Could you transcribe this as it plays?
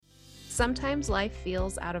Sometimes life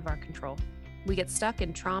feels out of our control. We get stuck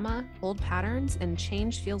in trauma, old patterns, and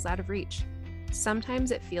change feels out of reach.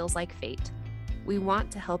 Sometimes it feels like fate. We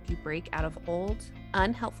want to help you break out of old,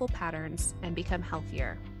 unhelpful patterns and become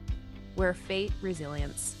healthier. We're Fate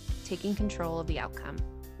Resilience, taking control of the outcome.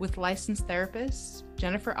 With licensed therapists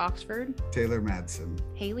Jennifer Oxford, Taylor Madsen,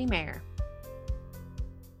 Haley Mayer.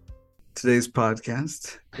 Today's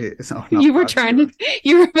podcast is you were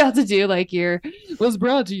about to do like was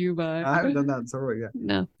brought to you by. I haven't done that in several yet.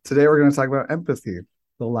 No. Today we're going to talk about empathy,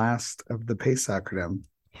 the last of the PACE acronym.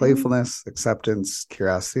 Playfulness, acceptance,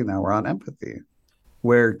 curiosity. Now we're on empathy,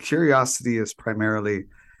 where curiosity is primarily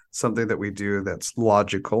something that we do that's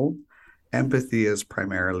logical. Empathy is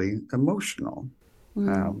primarily emotional.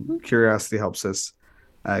 Curiosity helps us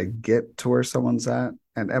get to where someone's at,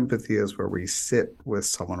 and empathy is where we sit with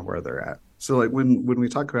someone where they're at. So like when we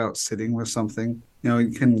talk about sitting with something, you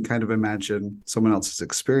can kind of imagine someone else's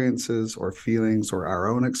experiences or feelings or our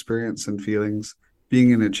own experience and feelings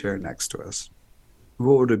being in a chair next to us.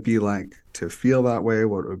 What would it be like to feel that way?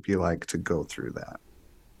 What would it be like to go through that?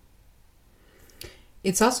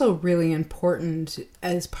 It's also really important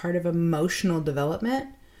as part of emotional development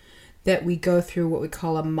that we go through what we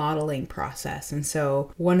call a modeling process. And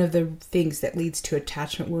so one of the things that leads to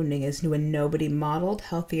attachment wounding is when nobody modeled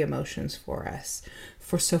healthy emotions for us.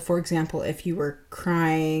 For example, if you were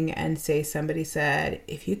crying and say somebody said,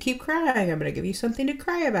 if you keep crying, I'm going to give you something to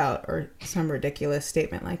cry about, or some ridiculous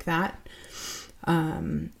statement like that,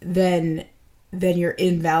 then you're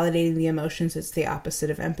invalidating the emotions. It's the opposite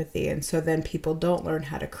of empathy. And so then people don't learn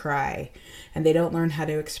how to cry and they don't learn how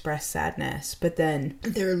to express sadness, but then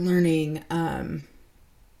they're learning,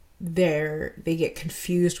 they get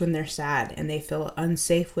confused when they're sad, and they feel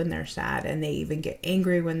unsafe when they're sad, and they even get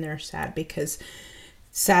angry when they're sad because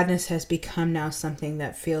sadness has become now something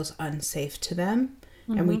that feels unsafe to them.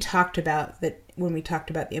 Mm-hmm. And we talked about that when we talked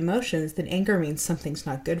about the emotions, then anger means something's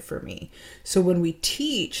not good for me. So when we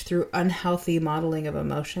teach through unhealthy modeling of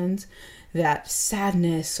emotions that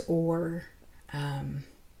sadness or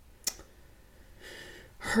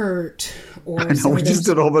hurt or I know we just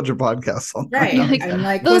did a whole bunch of podcasts on right. I'm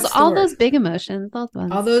like all those big emotions,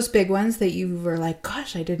 all those big ones that you were like,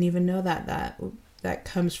 gosh, I didn't even know that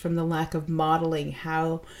comes from the lack of modeling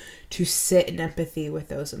how to sit in empathy with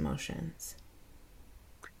those emotions.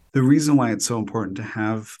 The reason why it's so important to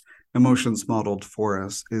have emotions modeled for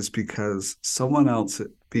us is because someone else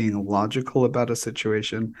being logical about a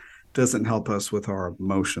situation doesn't help us with our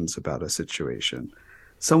emotions about a situation.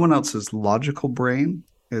 Someone else's logical brain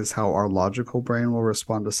is how our logical brain will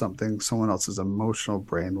respond to something. Someone else's emotional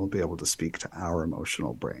brain will be able to speak to our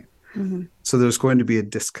emotional brain. Mm-hmm. So there's going to be a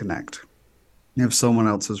disconnect if someone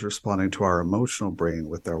else is responding to our emotional brain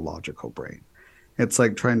with their logical brain. It's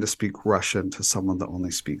like trying to speak Russian to someone that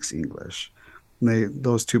only speaks English.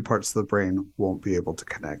 Those two parts of the brain won't be able to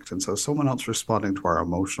connect. And so someone else responding to our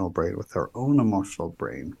emotional brain with their own emotional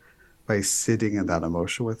brain by sitting in that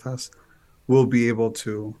emotion with us will be able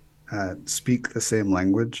to speak the same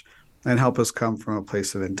language and help us come from a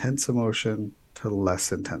place of intense emotion to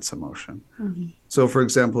less intense emotion. Mm-hmm. So, for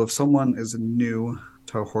example, if someone is new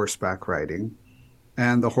to horseback riding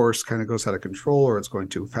and the horse kind of goes out of control or it's going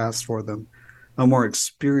too fast for them, a more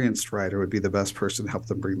experienced rider would be the best person to help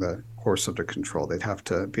them bring the horse under control. They'd have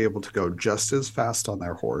to be able to go just as fast on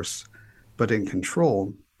their horse, but in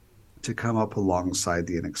control, to come up alongside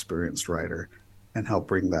the inexperienced rider and help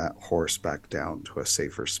bring that horse back down to a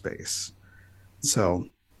safer space. So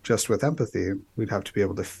just with empathy, we'd have to be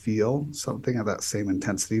able to feel something at that same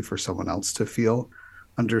intensity for someone else to feel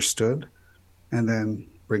understood, and then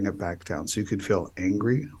bring it back down. So you could feel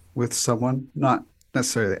angry with someone, not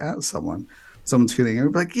necessarily at someone. Someone's feeling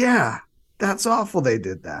angry, like, yeah, that's awful they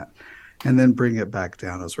did that. And then bring it back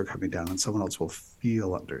down as we're coming down, and someone else will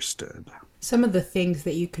feel understood. Some of the things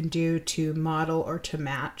that you can do to model or to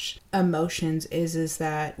match emotions is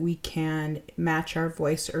that we can match our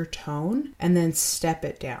voice or tone and then step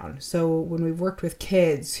it down. So when we've worked with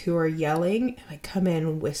kids who are yelling, if I come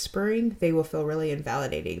in whispering, they will feel really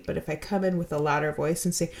invalidating. But if I come in with a louder voice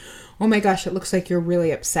and say, oh my gosh, it looks like you're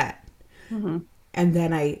really upset. Mm-hmm. And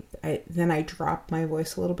then I dropped my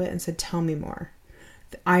voice a little bit and said, tell me more.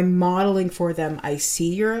 I'm modeling for them. I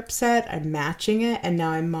see you're upset. I'm matching it. And now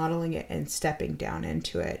I'm modeling it and stepping down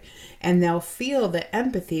into it. And they'll feel the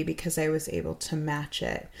empathy because I was able to match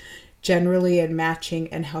it. Generally, in matching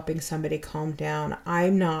and helping somebody calm down,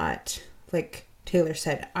 I'm not, like Taylor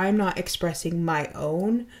said, I'm not expressing my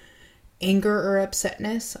own anger or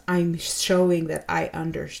upsetness. I'm showing that I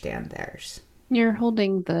understand theirs. You're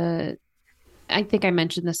holding I think I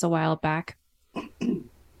mentioned this a while back.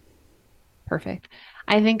 Perfect.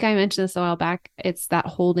 I think I mentioned this a while back. It's that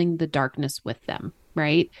holding the darkness with them,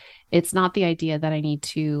 right? It's not the idea that I need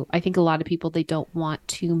to, I think a lot of people, they don't want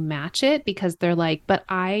to match it because they're like, but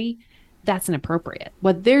that's inappropriate.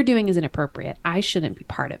 What they're doing is inappropriate. I shouldn't be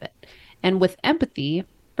part of it. And with empathy,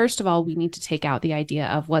 first of all, we need to take out the idea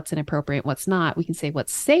of what's inappropriate, what's not. We can say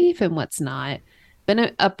what's safe and what's not.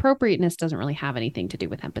 But appropriateness doesn't really have anything to do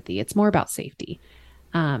with empathy. It's more about safety.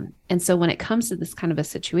 And so when it comes to this kind of a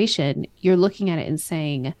situation, you're looking at it and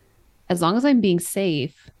saying, as long as I'm being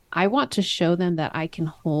safe, I want to show them that I can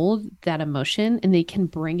hold that emotion and they can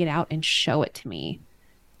bring it out and show it to me,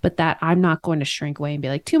 but that I'm not going to shrink away and be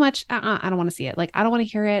like, too much. I don't want to see it. Like, I don't want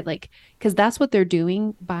to hear it. Like, because that's what they're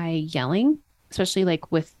doing by yelling, especially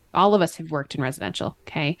like with all of us who've worked in residential.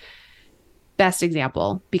 Okay. Best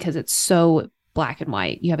example, because it's so black and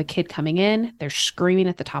white. You have a kid coming in, they're screaming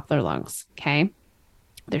at the top of their lungs. Okay.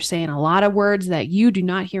 They're saying a lot of words that you do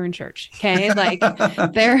not hear in church. Okay. Like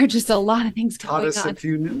there are just a lot of things going on. Taught us a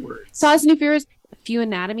few new words. Taught us new fears, a few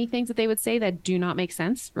anatomy things that they would say that do not make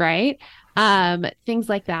sense. Right. Things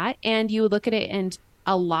like that. And you would look at it, and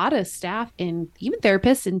a lot of staff and even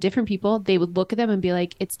therapists and different people, they would look at them and be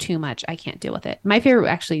like, it's too much. I can't deal with it. My favorite,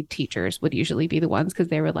 actually, teachers would usually be the ones, because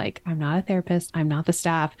they were like, I'm not a therapist. I'm not the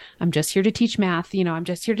staff. I'm just here to teach math. I'm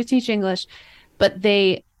just here to teach English. But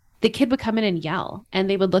the kid would come in and yell, and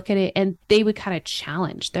they would look at it and they would kind of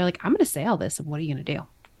challenge. They're like, I'm going to say all this, and what are you going to do?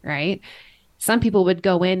 Right. Some people would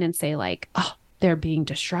go in and say like, oh, they're being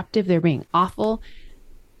disruptive. They're being awful.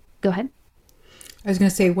 Go ahead. I was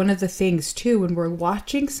going to say, one of the things too, when we're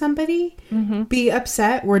watching somebody be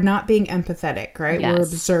upset, we're not being empathetic, right? Yes. We're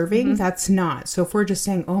observing. That's not. So if we're just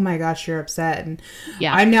saying, oh my gosh, you're upset. And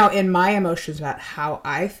Yeah. I'm now in my emotions about how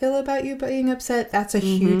I feel about you being upset. That's a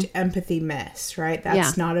huge empathy miss, right?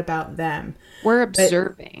 That's not about them. We're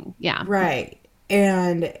observing. Yeah. Right.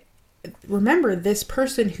 And remember, this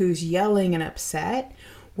person who's yelling and upset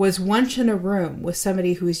was once in a room with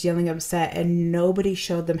somebody who was yelling upset, and nobody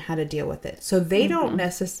showed them how to deal with it. So they don't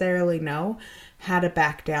necessarily know how to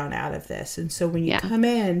back down out of this. And so when you come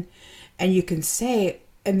in and you can say,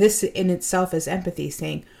 and this in itself is empathy,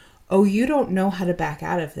 saying, oh, you don't know how to back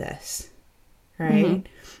out of this, right?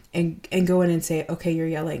 And go in and say, okay, you're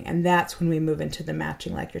yelling. And that's when we move into the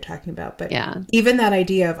matching, like you're talking about. But even that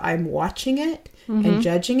idea of I'm watching it and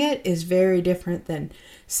judging it is very different than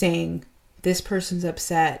saying, this person's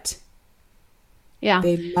upset. Yeah.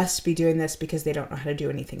 They must be doing this because they don't know how to do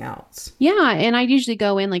anything else. Yeah. And I usually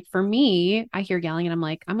go in, like, for me, I hear yelling and I'm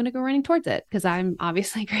like, I'm going to go running towards it, because I'm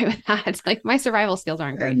obviously great with that. Like, my survival skills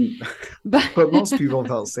aren't great. But most people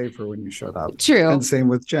felt safer when you showed up. True. And same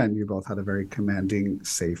with Jen. You both had a very commanding,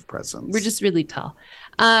 safe presence. We're just really tall.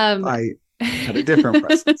 I had a different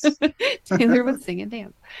presence. Taylor would sing and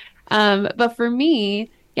dance. But for me,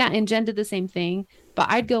 and Jen did the same thing. But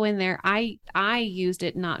I'd go in there. I used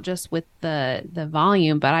it not just with the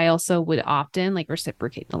volume, but I also would often like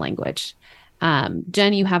reciprocate the language.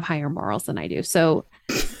 Jen, you have higher morals than I do. So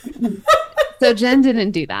Jen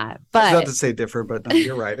didn't do that. But not to say different, but no,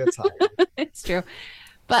 you're right. It's higher. It's true.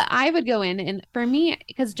 But I would go in, and for me,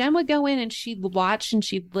 because Jen would go in and she'd watch and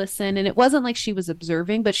she'd listen, and it wasn't like she was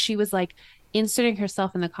observing, but she was like inserting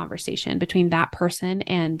herself in the conversation between that person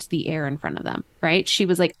and the air in front of them, right? She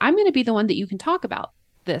was like, I'm going to be the one that you can talk about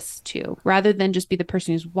this to, rather than just be the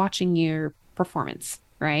person who's watching your performance,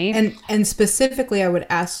 right? And specifically, I would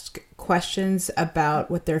ask questions about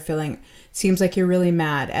what they're feeling. Seems like you're really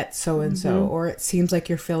mad at so-and-so, or it seems like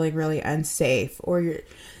you're feeling really unsafe,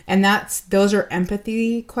 and those are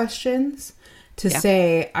empathy questions to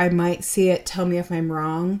say, I might see it, tell me if I'm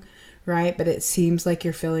wrong, right? But it seems like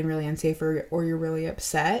you're feeling really unsafe, or you're really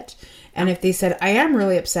upset. And if they said, I am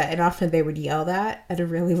really upset, and often they would yell that at a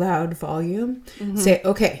really loud volume, say,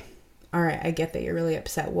 okay, all right, I get that you're really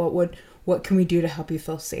upset. What can we do to help you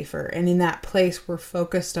feel safer? And in that place, we're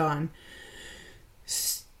focused on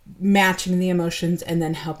matching the emotions and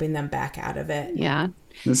then helping them back out of it. Yeah.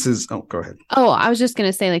 Go ahead. Oh, I was just going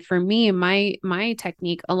to say, like, for me, my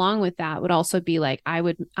technique along with that would also be like, I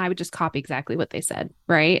would just copy exactly what they said.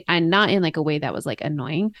 Right. And not in like a way that was like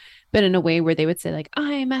annoying, but in a way where they would say like,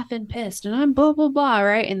 I'm effing pissed and I'm blah, blah, blah.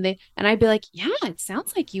 Right. And I'd be like, yeah, it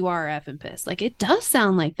sounds like you are effing pissed. Like, it does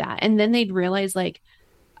sound like that. And then they'd realize like,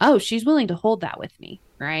 oh, she's willing to hold that with me.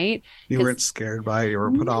 Right. You weren't scared by it. You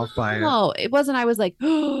were put off by it. No, it wasn't. I was like,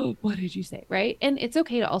 oh, what did you say? Right. And it's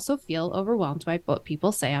okay to also feel overwhelmed by what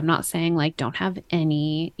people say. I'm not saying like, don't have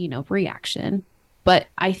any, reaction. But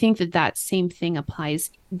I think that that same thing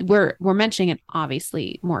applies. We're mentioning an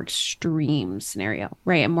obviously more extreme scenario,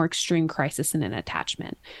 right? A more extreme crisis in an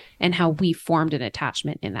attachment, and how we formed an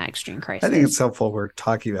attachment in that extreme crisis. I think it's helpful we're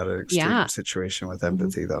talking about an extreme Yeah. situation with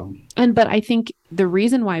empathy, though. But I think the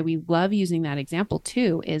reason why we love using that example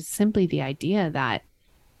too is simply the idea that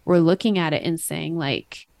we're looking at it and saying,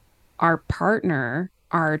 like, our partner,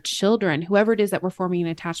 our children, whoever it is that we're forming an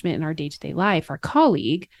attachment in our day-to-day life, our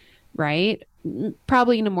colleague, right?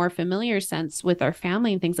 Probably in a more familiar sense with our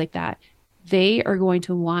family and things like that, they are going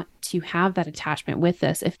to want to have that attachment with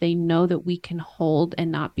us if they know that we can hold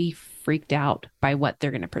and not be freaked out by what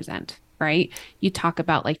they're going to present, right? You talk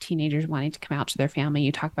about like teenagers wanting to come out to their family.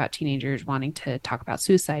 You talk about teenagers wanting to talk about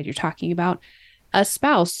suicide. You're talking about a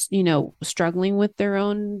spouse, you know, struggling with their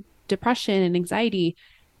own depression and anxiety.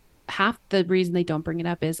 Half the reason they don't bring it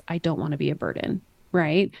up is I don't want to be a burden,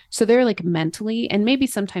 right? So they're like mentally and maybe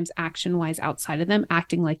sometimes action wise outside of them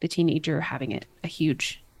acting like the teenager having a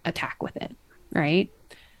huge attack with it, right?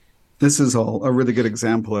 This is all a really good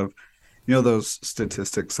example of, you know, those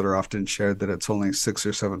statistics that are often shared that it's only 6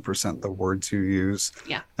 or 7% the words you use.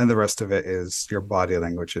 Yeah. And the rest of it is your body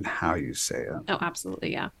language and how you say it. Oh,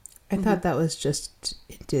 absolutely. Yeah. I thought that was just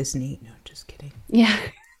Disney. No, just kidding. Yeah.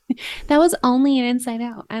 That was only an Inside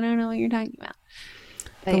Out. I don't know what you're talking about.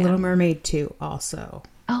 But The yeah. Little Mermaid 2 also.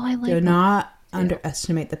 Oh, I like Do that. not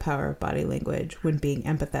underestimate the power of body language when being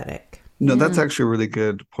empathetic. No, that's actually a really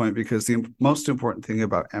good point, because the most important thing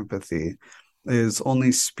about empathy is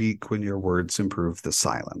only speak when your words improve the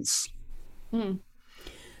silence.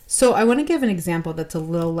 So I want to give an example that's a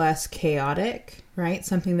little less chaotic, right?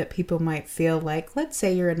 Something that people might feel like, let's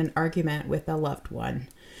say you're in an argument with a loved one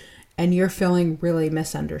and you're feeling really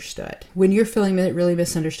misunderstood. When you're feeling really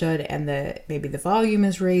misunderstood and maybe the volume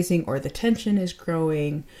is raising or the tension is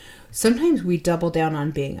growing, sometimes we double down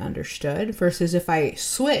on being understood versus if I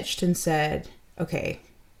switched and said, okay,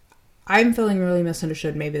 I'm feeling really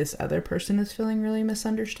misunderstood. Maybe this other person is feeling really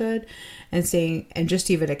misunderstood, and saying, and just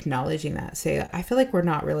even acknowledging that, say, I feel like we're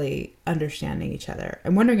not really understanding each other.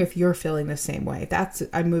 I'm wondering if you're feeling the same way.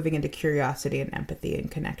 I'm moving into curiosity and empathy and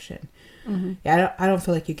connection. Yeah, I don't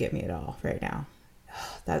feel like you get me at all right now.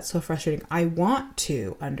 That's so frustrating. I want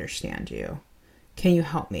to understand you. Can you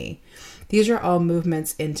help me? These are all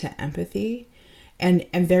movements into empathy, and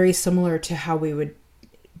very similar to how we would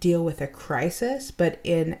deal with a crisis, but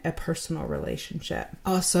in a personal relationship.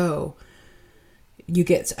 Also, you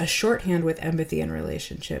get a shorthand with empathy in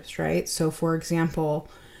relationships, right? So for example,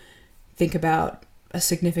 think about a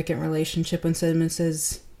significant relationship when someone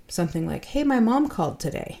says something like, hey, my mom called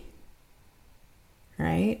today,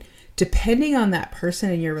 right? Depending on that person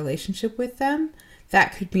and your relationship with them,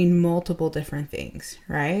 that could mean multiple different things,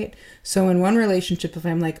 right? So in one relationship, if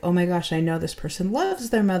I'm like, oh my gosh, I know this person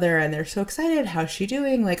loves their mother and they're so excited, how's she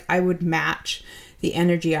doing? Like, I would match the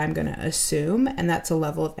energy I'm going to assume, and that's a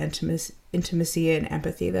level of intimacy and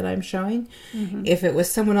empathy that I'm showing. If it was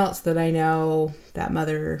someone else that I know, that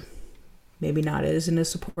mother maybe not isn't a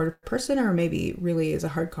supportive person, or maybe really is a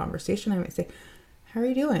hard conversation, I might say, how are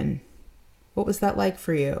you doing? What was that like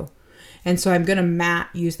for you? And so I'm going to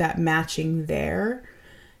use that matching there,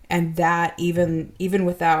 and that even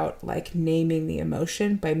without like naming the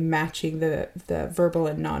emotion, by matching the verbal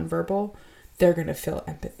and nonverbal, they're going to feel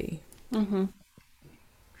empathy. And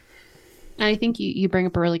I think you bring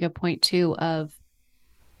up a really good point too of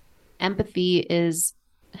empathy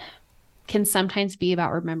can sometimes be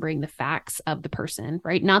about remembering the facts of the person,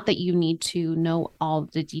 right? Not that you need to know all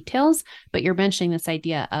the details, but you're mentioning this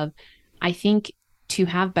idea of, I think to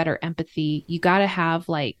have better empathy, you got to have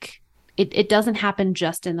like, it doesn't happen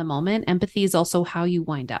just in the moment. Empathy is also how you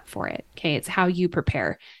wind up for it. Okay. It's how you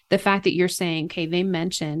prepare. The fact that you're saying, okay, they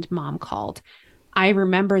mentioned mom called. I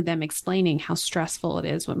remember them explaining how stressful it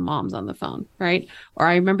is when mom's on the phone, right? Or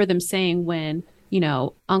I remember them saying when, you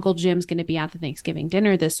know, Uncle Jim's going to be at the Thanksgiving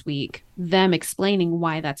dinner this week, them explaining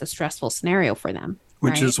why that's a stressful scenario for them.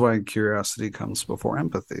 Which right? is why curiosity comes before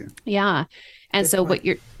empathy. Yeah. And Good so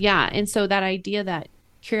point. and so that idea that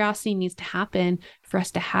curiosity needs to happen for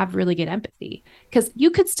us to have really good empathy, because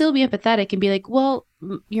you could still be empathetic and be like, well,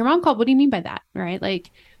 your mom called. What do you mean by that? Right.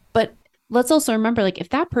 Like, but let's also remember, like, if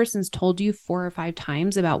that person's told you 4 or 5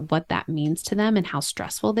 times about what that means to them and how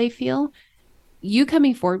stressful they feel, you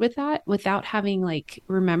coming forward with that without having like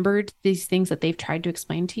remembered these things that they've tried to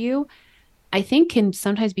explain to you, I think can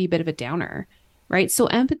sometimes be a bit of a downer. Right. So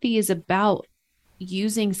empathy is about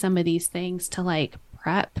using some of these things to like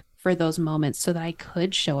prep for those moments so that I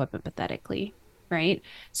could show up empathetically. Right.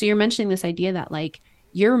 So you're mentioning this idea that like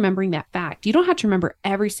you're remembering that fact. You don't have to remember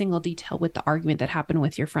every single detail with the argument that happened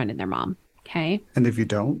with your friend and their mom. Okay. And if you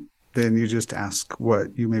don't? then you just ask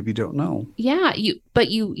what you maybe don't know. Yeah,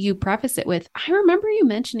 you preface it with, I remember you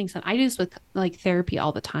mentioning something. I do this with like therapy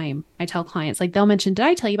all the time. I tell clients, like they'll mention, did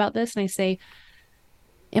I tell you about this? And I say,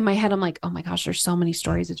 in my head, I'm like, oh my gosh, there's so many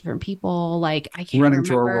stories of different people. Like I can't Running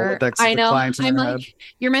through a remember. Rolodex I of the know. clients in I'm our like, head.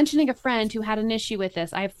 you're mentioning a friend who had an issue with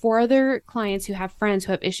this. I have 4 other clients who have friends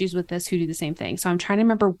who have issues with this who do the same thing. So I'm trying to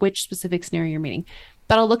remember which specific scenario you're meaning.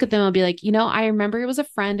 But I'll look at them and I'll be like, I remember it was a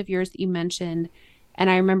friend of yours that you mentioned. And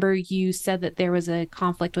I remember you said that there was a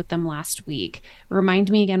conflict with them last week. Remind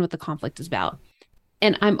me again what the conflict is about.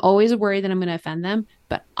 And I'm always worried that I'm going to offend them,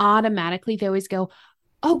 but automatically they always go,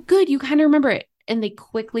 oh, good, you kind of remember it. And they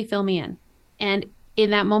quickly fill me in. And in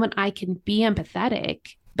that moment, I can be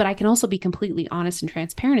empathetic, but I can also be completely honest and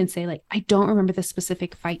transparent and say, like, I don't remember the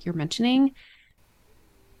specific fight you're mentioning.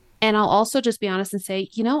 And I'll also just be honest and say,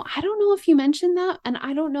 I don't know if you mentioned that. And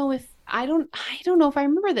I don't know if I don't know if I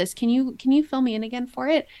remember this. Can you fill me in again for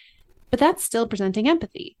it? But that's still presenting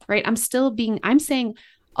empathy, right? I'm saying,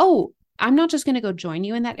 oh, I'm not just going to go join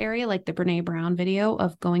you in that area, like the Brene Brown video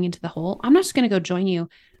of going into the hole. I'm not just going to go join you.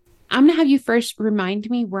 I'm going to have you first remind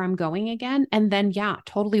me where I'm going again. And then, yeah,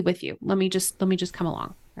 totally with you. Let me just come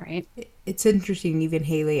along. All right. It's interesting, even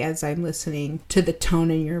Haley, as I'm listening to the tone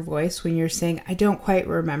in your voice when you're saying, I don't quite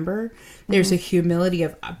remember, there's a humility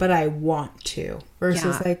of, but I want to,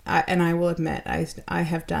 versus like, and I will admit, I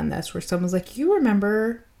have done this where someone's like, you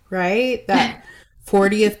remember, right? That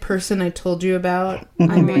 40th person I told you about.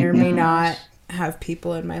 I may or may not have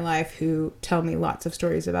people in my life who tell me lots of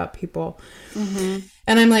stories about people. And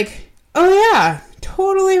I'm like, oh yeah,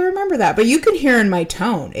 totally remember that. But you can hear in my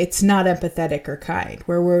tone, it's not empathetic or kind.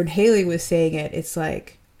 Where when Haley was saying it, it's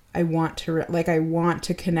like, I want to, I want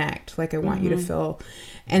to connect. Like I want you to feel.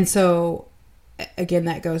 And so again,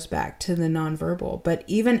 that goes back to the nonverbal, but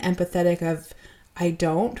even empathetic of, I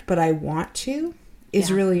don't, but I want to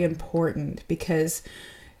is really important, because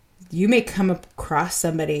you may come across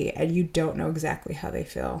somebody and you don't know exactly how they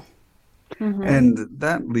feel. And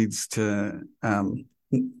that leads to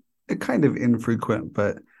a kind of infrequent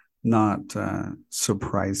but not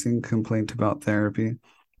surprising complaint about therapy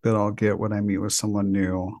that I'll get when I meet with someone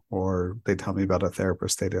new, or they tell me about a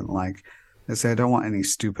therapist they didn't like. They say, I don't want any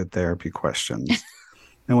stupid therapy questions.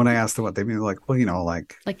 And when I ask them what they mean, they're like, well,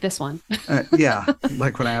 like this one. Yeah.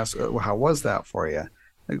 Like when I ask, well, how was that for you?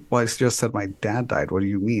 Like, well, I just said my dad died. What do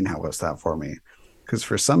you mean? How was that for me? Because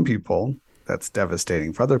for some people, that's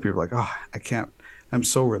devastating. For other people, like, oh, I'm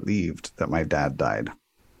so relieved that my dad died.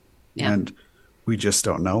 Yeah. And we just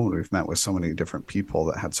don't know. We've met with so many different people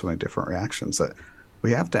that had so many different reactions that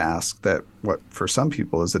we have to ask that what for some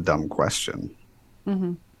people is a dumb question.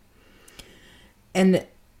 And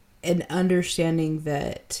understanding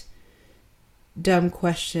that dumb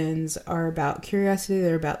questions are about curiosity,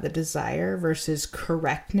 they're about the desire, versus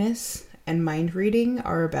correctness and mind reading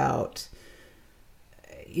are about,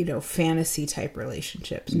 fantasy type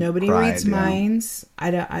relationships. Nobody reads minds.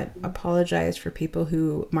 I apologize for people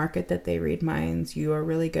who market that they read minds. You are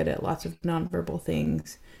really good at lots of nonverbal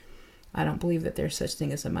things. I don't believe that there's such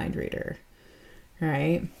thing as a mind reader.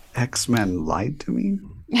 Right? X-Men lied to me.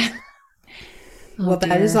 Well,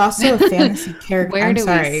 that is also a fantasy character. Where do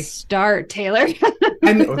we start, Taylor?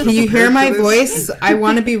 Can you hear my voice? I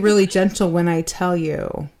want to be really gentle when I tell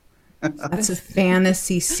you. That's a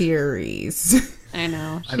fantasy series. I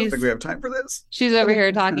know. I don't think we have time for this. She's over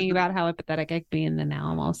here talking about how empathetic I can be, and then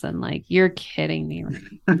now I'm all of a sudden like, you're kidding me,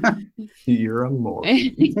 right? You're a more.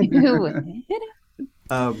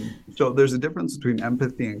 So there's a difference between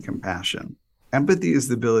empathy and compassion. Empathy is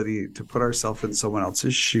the ability to put ourselves in someone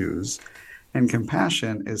else's shoes, and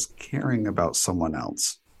compassion is caring about someone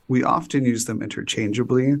else. We often use them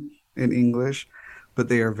interchangeably in English, but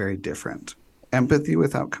they are very different. Empathy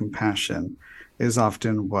without compassion is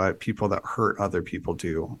often what people that hurt other people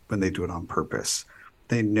do when they do it on purpose.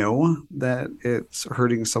 They know that it's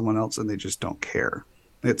hurting someone else and they just don't care.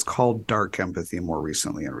 It's called dark empathy more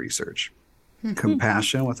recently in research.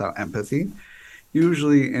 Compassion without empathy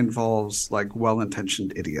usually involves like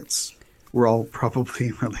well-intentioned idiots. We're all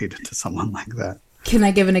probably related to someone like that. Can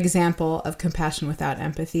I give an example of compassion without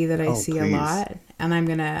empathy that I see please. A lot? And I'm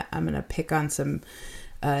gonna pick on some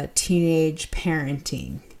teenage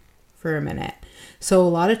parenting for a minute. So a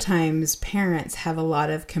lot of times parents have a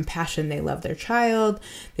lot of compassion. They love their child.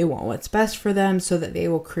 They want what's best for them, so that they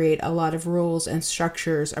will create a lot of rules and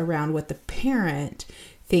structures around what the parent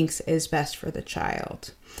thinks is best for the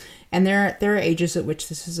child. And there are ages at which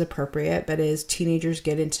this is appropriate, but as teenagers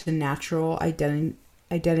get into natural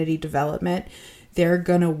identity development, they're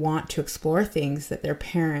going to want to explore things that their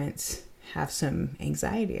parents have some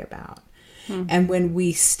anxiety about. And when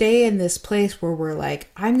we stay in this place where we're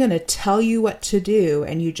like, I'm going to tell you what to do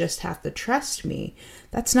and you just have to trust me,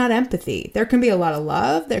 that's not empathy. There can be a lot of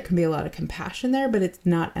love, there can be a lot of compassion there, but it's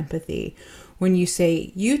not empathy. When you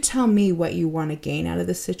say, you tell me what you want to gain out of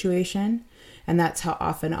this situation, and that's how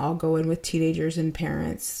often I'll go in with teenagers and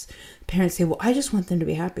parents. Parents say, well, I just want them to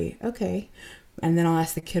be happy. Okay. And then I'll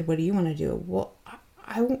ask the kid, what do you want to do? Well,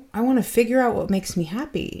 I want to figure out what makes me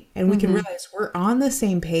happy. And we can realize we're on the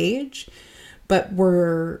same page, but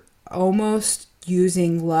we're almost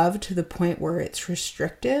using love to the point where it's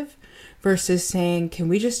restrictive versus saying, can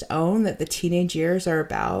we just own that the teenage years are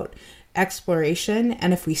about exploration?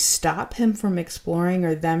 And if we stop him from exploring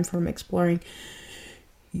or them from exploring,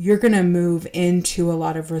 you're going to move into a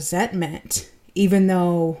lot of resentment, even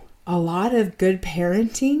though a lot of good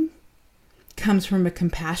parenting comes from a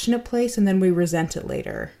compassionate place, and then we resent it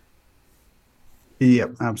later.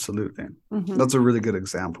 Yep, absolutely. That's a really good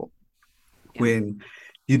example. Yeah. When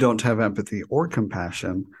you don't have empathy or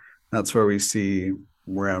compassion, that's where we see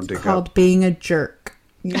rounding up. Called being a jerk.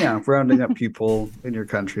 Yeah, rounding up people in your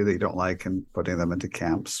country that you don't like and putting them into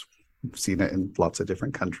camps. We've seen it in lots of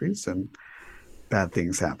different countries, and bad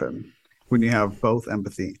things happen. When you have both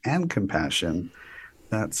empathy and compassion,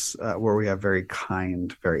 that's where we have very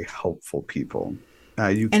kind, very helpful people.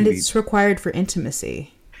 It's required for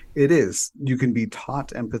intimacy. It is. You can be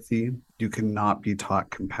taught empathy. You cannot be taught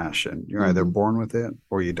compassion. You're either born with it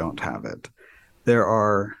or you don't have it. There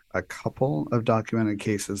are a couple of documented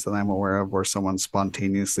cases that I'm aware of where someone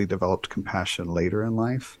spontaneously developed compassion later in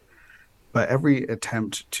life. But every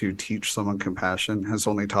attempt to teach someone compassion has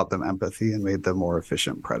only taught them empathy and made them more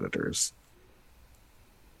efficient predators.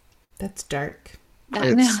 That's dark.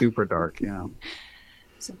 It's super dark, yeah.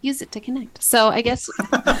 So use it to connect. So I guess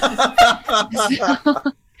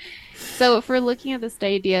so if we're looking at this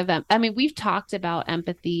idea of, I mean, we've talked about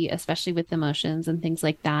empathy, especially with emotions and things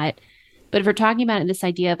like that. But if we're talking about this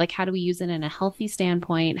idea of like, how do we use it in a healthy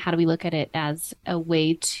standpoint? How do we look at it as a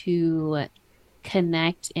way to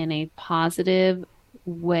connect in a positive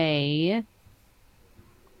way?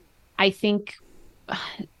 I think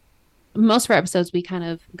most of our episodes, we kind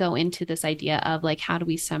of go into this idea of like, how do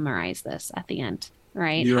we summarize this at the end,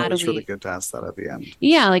 right? You're always really good to ask that at the end.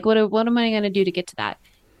 Yeah, like what am I going to do to get to that?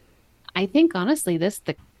 I think honestly, the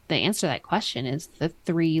answer to that question is the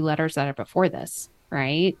 3 letters that are before this,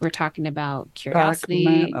 right? We're talking about curiosity.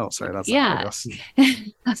 Pac-Man. Oh, sorry, that's I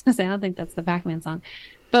was gonna say, I don't think that's the Pac-Man song,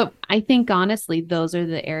 but I think honestly, those are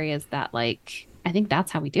the areas that like I think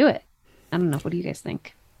that's how we do it. I don't know. What do you guys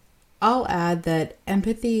think? I'll add that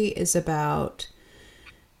empathy is about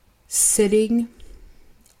sitting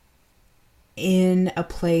in a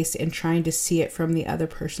place and trying to see it from the other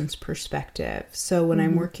person's perspective. So when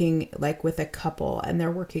I'm working like with a couple and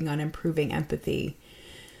they're working on improving empathy,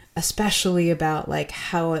 especially about like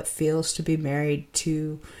how it feels to be married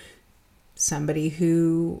to somebody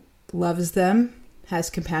who loves them, has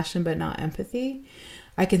compassion but not empathy,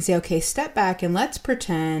 I can say, okay, step back and let's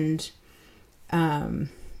pretend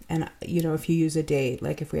and, you know, if you use a date,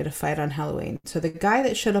 like if we had a fight on Halloween. So the guy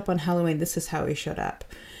that showed up on Halloween, this is how he showed up.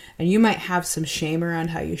 And you might have some shame around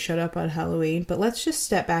how you showed up on Halloween, but let's just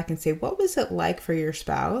step back and say, what was it like for your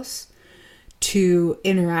spouse to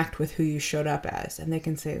interact with who you showed up as? And they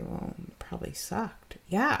can say, well, it probably sucked.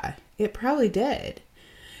 Yeah, it probably did.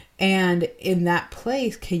 And in that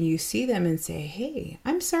place, can you see them and say, hey,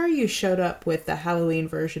 I'm sorry you showed up with the Halloween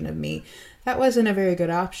version of me. That wasn't a very good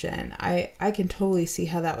option. I can totally see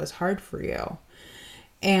how that was hard for you.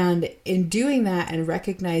 And in doing that and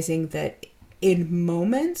recognizing that in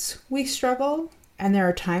moments we struggle, and there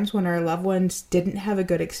are times when our loved ones didn't have a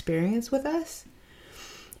good experience with us,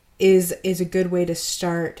 is a good way to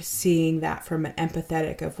start seeing that from an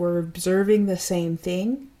empathetic of we're observing the same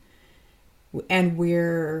thing, and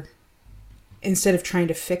we're, instead of trying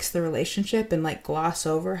to fix the relationship and like gloss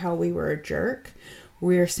over how we were a jerk,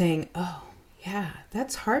 we're saying, oh, yeah,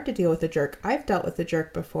 that's hard to deal with a jerk. I've dealt with a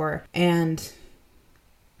jerk before, and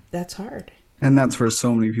that's hard. And that's where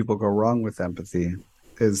so many people go wrong with empathy,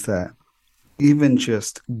 is that even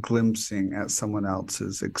just glimpsing at someone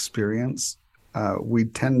else's experience, we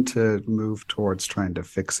tend to move towards trying to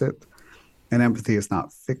fix it. And empathy is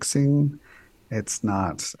not fixing. It's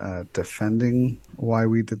not defending why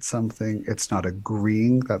we did something. It's not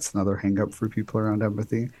agreeing. That's another hang-up for people around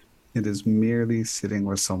empathy. It is merely sitting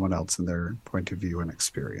with someone else in their point of view and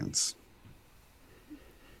experience.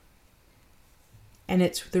 And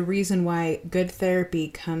it's the reason why good therapy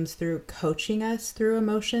comes through coaching us through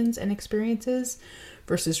emotions and experiences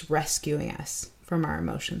versus rescuing us from our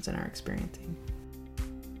emotions and our experiencing.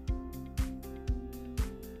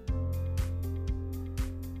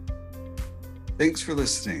 Thanks for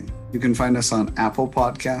listening. You can find us on Apple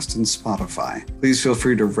Podcasts and Spotify. Please feel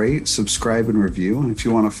free to rate, subscribe, and review. And if you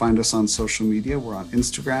want to find us on social media, we're on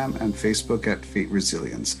Instagram and Facebook at Fate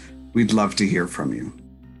Resilience. We'd love to hear from you.